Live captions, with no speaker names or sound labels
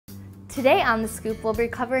Today on The Scoop, we'll be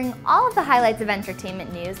covering all of the highlights of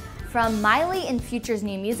entertainment news, from Miley and Future's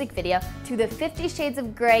new music video to the 50 Shades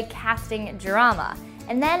of Grey casting drama.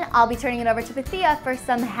 And then I'll be turning it over to Bethia for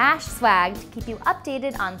some hash swag to keep you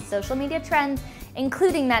updated on social media trends,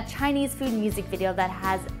 including that Chinese food music video that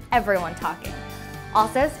has everyone talking.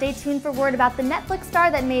 Also, stay tuned for word about the Netflix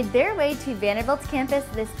star that made their way to Vanderbilt's campus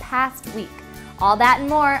this past week. All that and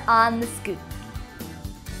more on The Scoop.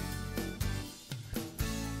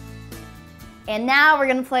 And now we're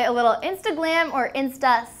gonna play a little Instaglam or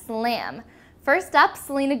Insta Slam. First up,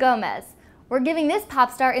 Selena Gomez. We're giving this pop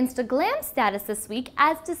star Instaglam status this week,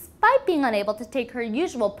 as despite being unable to take her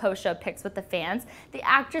usual post-show pics with the fans, the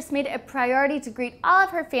actress made it a priority to greet all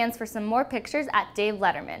of her fans for some more pictures at Dave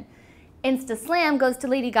Letterman. Insta Slam goes to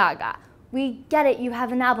Lady Gaga. We get it, you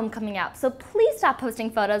have an album coming out, so please stop posting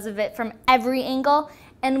photos of it from every angle,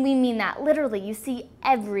 and we mean that literally, you see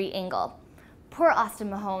every angle. Poor Austin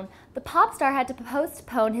Mahone. The pop star had to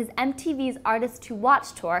postpone his MTV's Artist to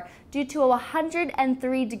Watch tour due to a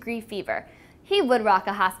 103-degree fever. He would rock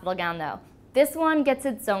a hospital gown though. This one gets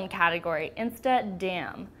its own category, Insta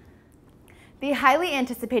Damn. The highly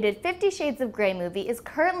anticipated 50 Shades of Grey movie is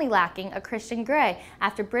currently lacking a Christian Grey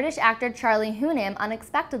after British actor Charlie Hunnam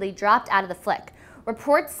unexpectedly dropped out of the flick.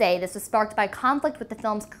 Reports say this was sparked by conflict with the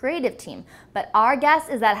film's creative team, but our guess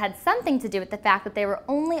is that it had something to do with the fact that they were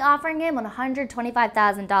only offering him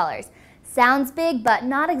 $125,000. Sounds big, but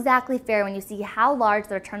not exactly fair when you see how large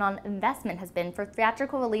the return on investment has been for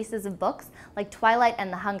theatrical releases of books like Twilight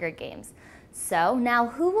and The Hunger Games. So now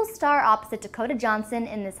who will star opposite Dakota Johnson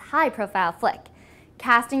in this high-profile flick?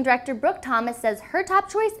 Casting director Brooke Thomas says her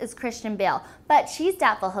top choice is Christian Bale, but she's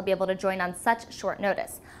doubtful he'll be able to join on such short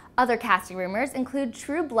notice. Other casting rumors include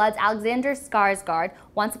True Blood's Alexander Skarsgård,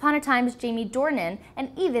 Once Upon a Time's Jamie Dornan,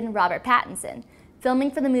 and even Robert Pattinson.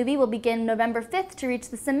 Filming for the movie will begin November 5th to reach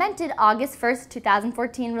the cemented August 1st,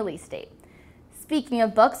 2014 release date. Speaking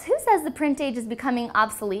of books, who says the print age is becoming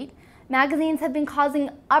obsolete? Magazines have been causing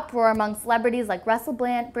uproar among celebrities like Russell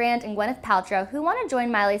Brand and Gwyneth Paltrow, who want to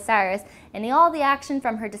join Miley Cyrus in all the action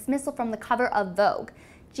from her dismissal from the cover of Vogue.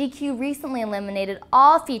 GQ recently eliminated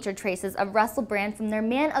all featured traces of Russell Brand from their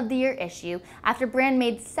Man of the Year issue after Brand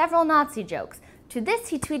made several Nazi jokes. To this,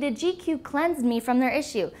 he tweeted, "GQ cleansed me from their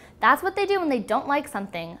issue." That's what they do when they don't like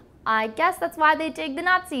something. I guess that's why they dig the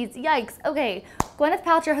Nazis. Yikes. Okay, Gwyneth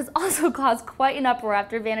Paltrow has also caused quite an uproar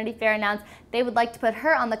after Vanity Fair announced they would like to put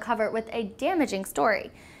her on the cover with a damaging story.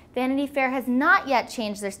 Vanity Fair has not yet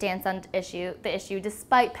changed their stance on the issue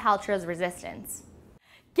despite Paltrow's resistance.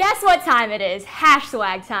 Guess what time it is? Hash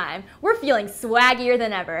swag time. We're feeling swaggier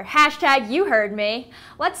than ever. Hashtag you heard me.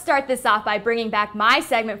 Let's start this off by bringing back my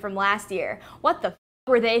segment from last year. What the f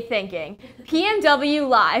were they thinking? PMW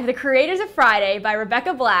Live, the creators of Friday by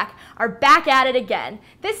Rebecca Black, are back at it again.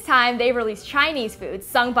 This time they released Chinese food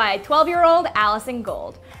sung by 12-year-old Allison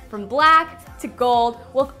Gold. From black to gold,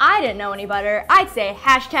 well, if I didn't know any better, I'd say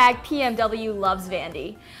hashtag PMW loves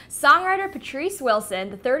Vandy. Songwriter Patrice Wilson,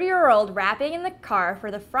 the 30-year-old rapping in the car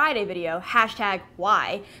for the Friday video, hashtag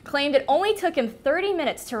why, claimed it only took him 30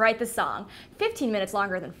 minutes to write the song, 15 minutes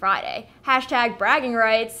longer than Friday. Hashtag bragging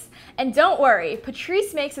rights. And don't worry,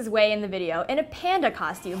 Patrice makes his way in the video in a panda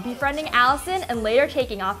costume, befriending Allison and later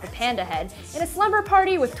taking off the panda head in a slumber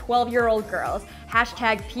party with 12-year-old girls.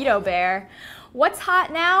 Hashtag pedo bear. What's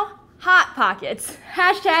hot now? Hot Pockets.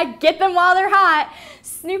 Hashtag get them while they're hot.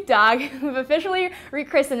 Snoop Dogg, who've officially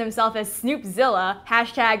rechristened himself as Snoopzilla,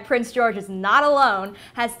 hashtag Prince George is not alone,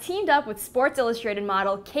 has teamed up with Sports Illustrated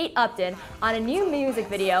model Kate Upton on a new music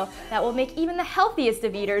video that will make even the healthiest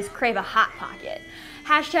of eaters crave a Hot Pocket.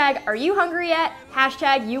 Hashtag are you hungry yet?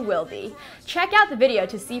 Hashtag you will be. Check out the video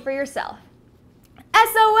to see for yourself.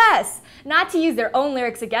 SOS! Not to use their own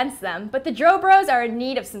lyrics against them, but the Dro Bros are in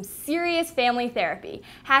need of some serious family therapy.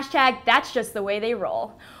 Hashtag that's just the way they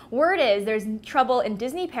roll. Word is there's trouble in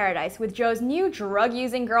Disney Paradise with Joe's new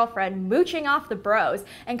drug-using girlfriend mooching off the bros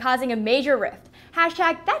and causing a major rift.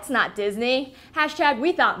 Hashtag that's not Disney. Hashtag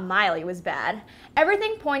we thought Miley was bad.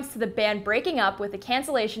 Everything points to the band breaking up with the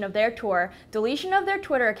cancellation of their tour, deletion of their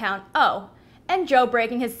Twitter account, and Joe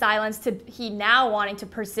breaking his silence to he now wanting to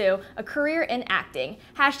pursue a career in acting.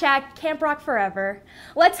 Hashtag Camp Rock forever.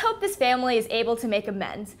 Let's hope this family is able to make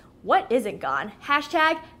amends. What isn't gone?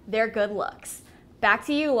 Hashtag their good looks. Back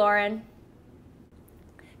to you, Lauren.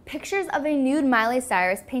 Pictures of a nude Miley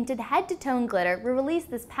Cyrus painted head to toe in glitter were released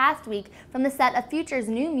this past week from the set of Future's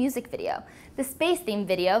new music video. The space-themed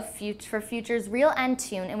video for Future's Real End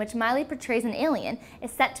tune, in which Miley portrays an alien,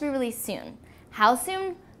 is set to be released soon. How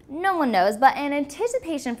soon? No one knows, but in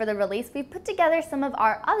anticipation for the release, we've put together some of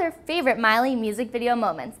our other favorite Miley music video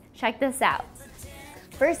moments. Check this out.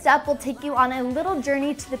 First up, we'll take you on a little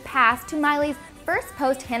journey to the past to Miley's first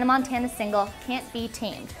post-Hannah Montana single, Can't Be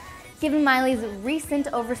Tamed. Given Miley's recent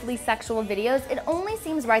overly sexual videos, it only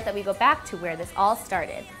seems right that we go back to where this all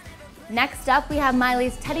started. Next up, we have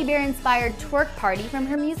Miley's teddy bear-inspired twerk party from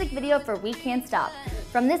her music video for We Can't Stop.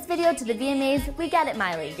 From this video to the VMAs, we get it,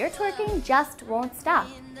 Miley. Your twerking just won't stop.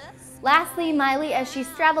 Lastly, Miley as she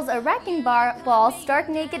straddles a wrecking ball stark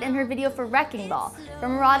naked in her video for Wrecking Ball.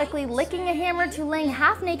 From erotically licking a hammer to laying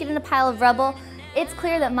half naked in a pile of rubble, it's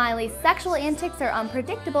clear that Miley's sexual antics are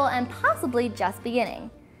unpredictable and possibly just beginning.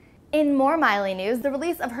 In more Miley news, the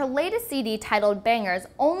release of her latest CD titled Bangers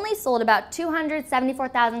only sold about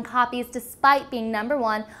 274,000 copies despite being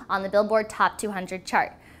 #1 on the Billboard Top 200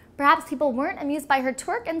 chart. Perhaps people weren't amused by her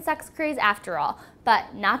twerk and sex craze after all,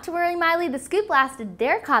 but not to worry, Miley, the Scoop lasted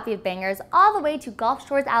their copy of Bangers all the way to Gulf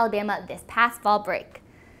Shores, Alabama this past fall break.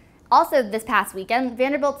 Also this past weekend,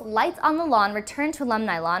 Vanderbilt's Lights on the Lawn returned to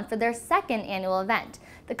Alumni Lawn for their second annual event.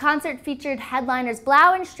 The concert featured headliners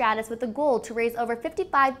Blau and Stratus with a goal to raise over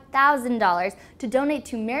 $55,000 to donate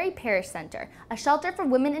to Mary Parish Center, a shelter for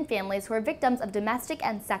women and families who are victims of domestic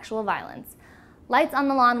and sexual violence. Lights on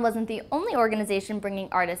the Lawn wasn't the only organization bringing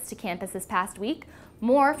artists to campus this past week.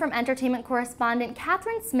 More from entertainment correspondent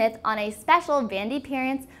Catherine Smith on a special Vandy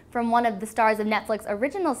appearance from one of the stars of Netflix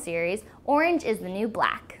original series, Orange is the New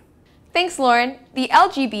Black. Thanks, Lauren. The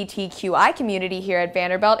LGBTQI community here at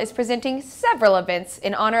Vanderbilt is presenting several events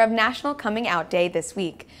in honor of National Coming Out Day this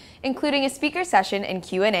week, including a speaker session and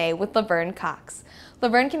Q&A with Laverne Cox.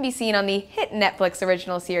 Laverne can be seen on the hit Netflix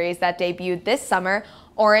original series that debuted this summer,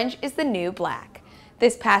 Orange is the New Black.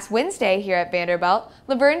 This past Wednesday here at Vanderbilt,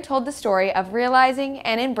 Laverne told the story of realizing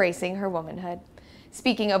and embracing her womanhood.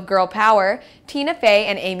 Speaking of girl power, Tina Fey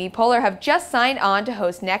and Amy Poehler have just signed on to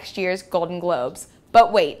host next year's Golden Globes.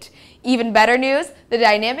 But wait, even better news, the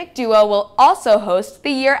dynamic duo will also host the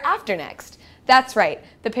year after next. That's right,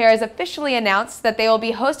 the pair has officially announced that they will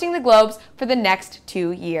be hosting the Globes for the next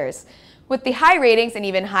 2 years. With the high ratings and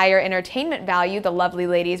even higher entertainment value the lovely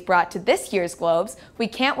ladies brought to this year's Globes, we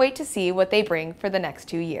can't wait to see what they bring for the next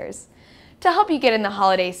 2 years. To help you get in the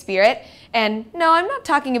holiday spirit, and no, I'm not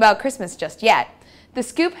talking about Christmas just yet, The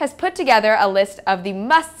Scoop has put together a list of the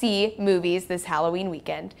must-see movies this Halloween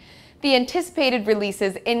weekend. The anticipated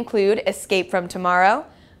releases include Escape from Tomorrow,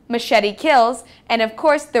 Machete Kills, and of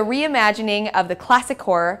course the reimagining of the classic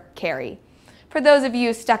horror, Carrie. For those of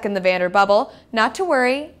you stuck in the Vander bubble, not to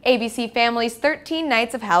worry, ABC Family's 13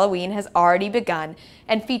 Nights of Halloween has already begun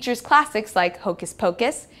and features classics like Hocus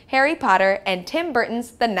Pocus, Harry Potter, and Tim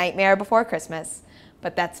Burton's The Nightmare Before Christmas.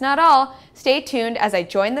 But that's not all. Stay tuned as I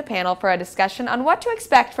join the panel for a discussion on what to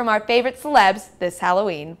expect from our favorite celebs this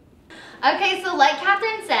Halloween. Okay, so like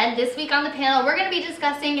Catherine said, this week on the panel we're going to be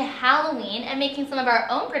discussing Halloween and making some of our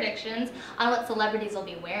own predictions on what celebrities will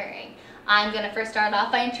be wearing. I'm going to first start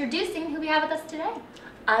off by introducing who we have with us today.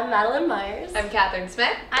 I'm Madeline Myers. I'm Catherine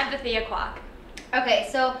Smith. I'm Bethia Kwok. Okay,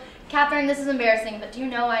 so Catherine, this is embarrassing, but do you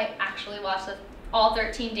know I actually watched all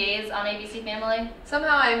 13 days on ABC Family?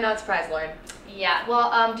 Somehow I'm not surprised, Lauren. Yeah,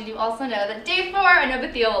 well, did you also know that day 4, I know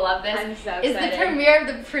Bethia will love this, I'm so is the excited. premiere of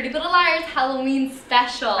the Pretty Little Liars Halloween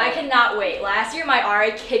special. I cannot wait. Last year, my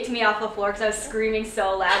RA kicked me off the floor because I was screaming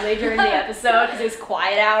so loudly during the episode because it was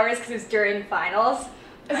quiet hours because it was during finals.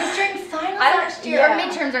 It was during finals I don't- last year, yeah. or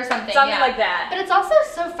midterms or something. Something yeah. like that. But it's also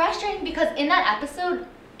so frustrating because in that episode,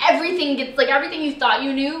 everything gets, like everything you thought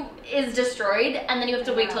you knew is destroyed, and then you have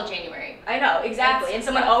to wait till January. I know, exactly. And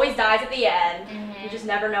someone always dies at the end. Mhm. You just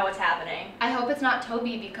never know what's happening. I hope it's not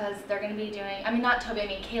Toby because they're going to be doing, I mean not Toby, I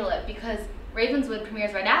mean Caleb, because Ravenswood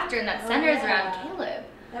premieres right after and that centers around Caleb.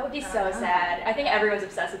 That would be I so don't know. sad. I think everyone's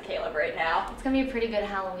obsessed with Caleb right now. It's going to be a pretty good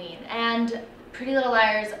Halloween. And Pretty Little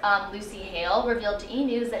Liars Lucy Hale revealed to E!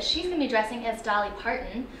 News that she's going to be dressing as Dolly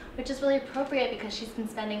Parton, which is really appropriate because she's been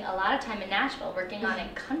spending a lot of time in Nashville working on a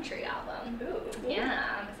country album. Ooh. Yeah,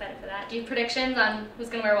 I'm excited for that. Do you have predictions on who's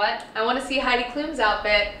going to wear what? I want to see Heidi Klum's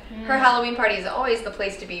outfit. Her Halloween party is always the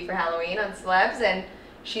place to be for Halloween on celebs, and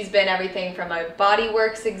she's been everything from a Body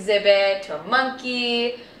Works exhibit to a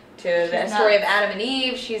monkey to the story of Adam and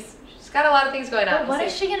Eve. She's got a lot of things going on. But what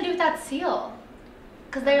is she going to do with that seal?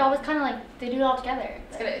 Because they always kind of like, they do it all together.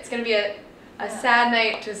 It's gonna be a sad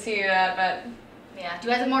night to see that, but Yeah. Do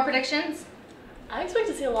you guys have more predictions? I expect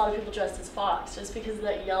to see a lot of people dressed as Fox just because of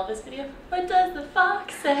that Elvis video. What does the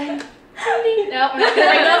fox say? No, we're not going to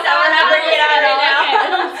We're not bringing it out right now. I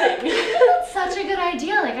don't sing. That's such a good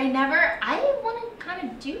idea. Like I want to kind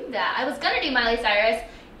of do that. I was going to do Miley Cyrus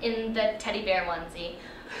in the teddy bear onesie.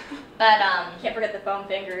 But Can't forget the foam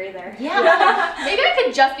finger either. yeah, maybe I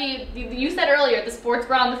could just be. You said earlier the sports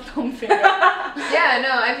bra and the foam finger. Yeah, no,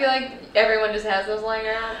 I feel like everyone just has those lying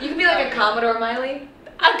around. You could be like a Commodore Miley.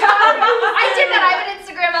 I did that. I have an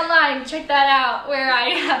Instagram online. Check that out where I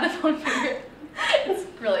have the foam finger. It's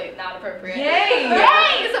really not appropriate. Yay!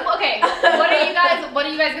 Yay! So, okay, what are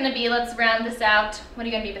you guys gonna be? Let's round this out. What are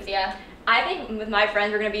you gonna be, Bethia? I think with my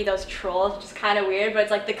friends we're gonna be those trolls, which is kind of weird, but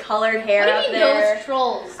it's like the colored hair What do up you mean there. those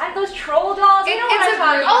trolls? Those troll dolls. You know what I'm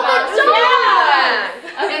talking Oh, about? the dolls!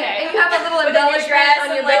 Yeah. Okay. And you have a little With the embellished dress on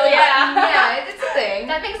your and belly like, button. Yeah, it's a thing.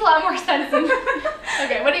 That makes a lot more sense.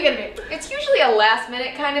 Okay, what are you gonna be? It's usually a last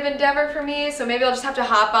minute kind of endeavor for me, so maybe I'll just have to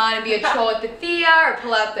hop on and be a troll with Bethia or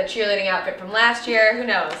pull out the cheerleading outfit from last year. Who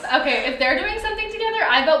knows? Okay, if they're doing something together,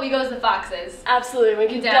 I vote we go as the foxes. Absolutely, we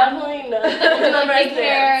can Down. definitely We'll do like big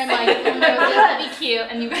hair and like it'll be cute,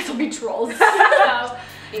 and you guys will be trolls. So,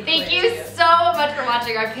 thank you so much for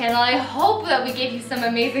watching our panel. I hope that we gave you some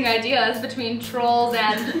amazing ideas between trolls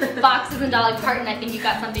and foxes and Dolly Parton. I think you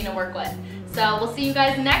got something to work with. So we'll see you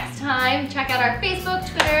guys next time. Check out our Facebook,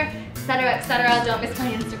 Twitter, etc., etc. Don't miss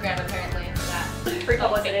my Instagram apparently for that. Free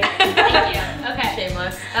publicity. Thank you. Okay.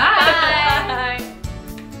 Shameless. Bye.